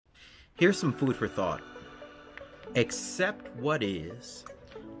Here's some food for thought. Accept what is,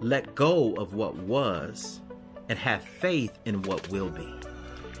 let go of what was, and have faith in what will be.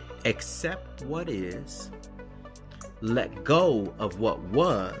 Accept what is, let go of what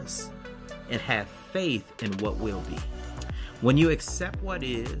was, and have faith in what will be. When you accept what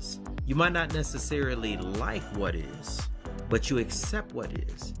is, you might not necessarily like what is, but you accept what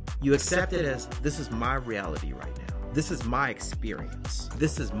is. You accept it as, this is my reality right now. This is my experience.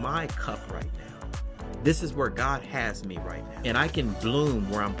 This is my cup right now. This is where God has me right now. And I can bloom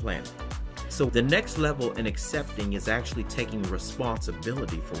where I'm planted. So the next level in accepting is actually taking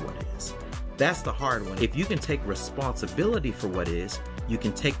responsibility for what is. That's the hard one. If you can take responsibility for what is, you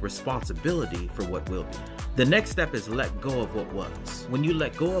can take responsibility for what will be. The next step is let go of what was. When you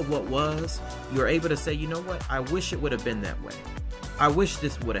let go of what was, you're able to say, you know what? I wish it would have been that way. I wish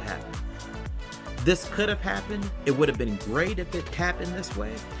this would have happened. This could have happened. It would have been great if it happened this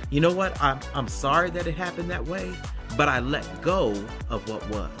way. You know what? I'm sorry that it happened that way, but I let go of what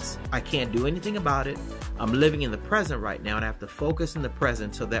was. I can't do anything about it. I'm living in the present right now, and I have to focus in the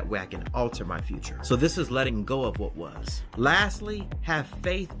present so that way I can alter my future. So this is letting go of what was. Lastly, have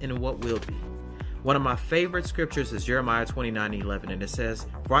faith in what will be. One of my favorite scriptures is Jeremiah 29:11, and it says,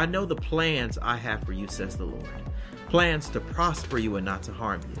 "For I know the plans I have for you, says the Lord. Plans to prosper you and not to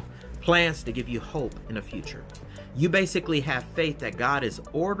harm you. Plans to give you hope in a future." You basically have faith that God is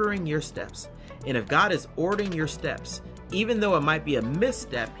ordering your steps. And if God is ordering your steps, even though it might be a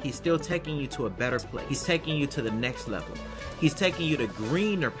misstep, He's still taking you to a better place. He's taking you to the next level. He's taking you to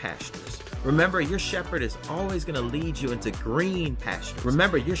greener pastures. Remember, your shepherd is always going to lead you into green pastures.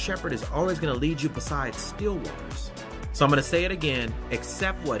 Remember, your shepherd is always going to lead you beside still waters. So I'm going to say it again.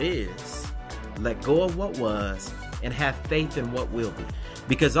 Accept what is, let go of what was, and have faith in what will be.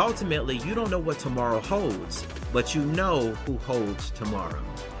 Because ultimately, you don't know what tomorrow holds, but you know who holds tomorrow.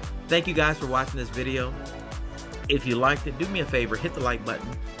 Thank you guys for watching this video. If you liked it, do me a favor, hit the like button.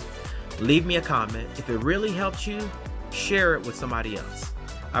 Leave me a comment. If it really helps you, share it with somebody else.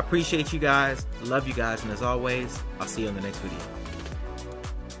 I appreciate you guys, love you guys, and as always, I'll see you in the next video.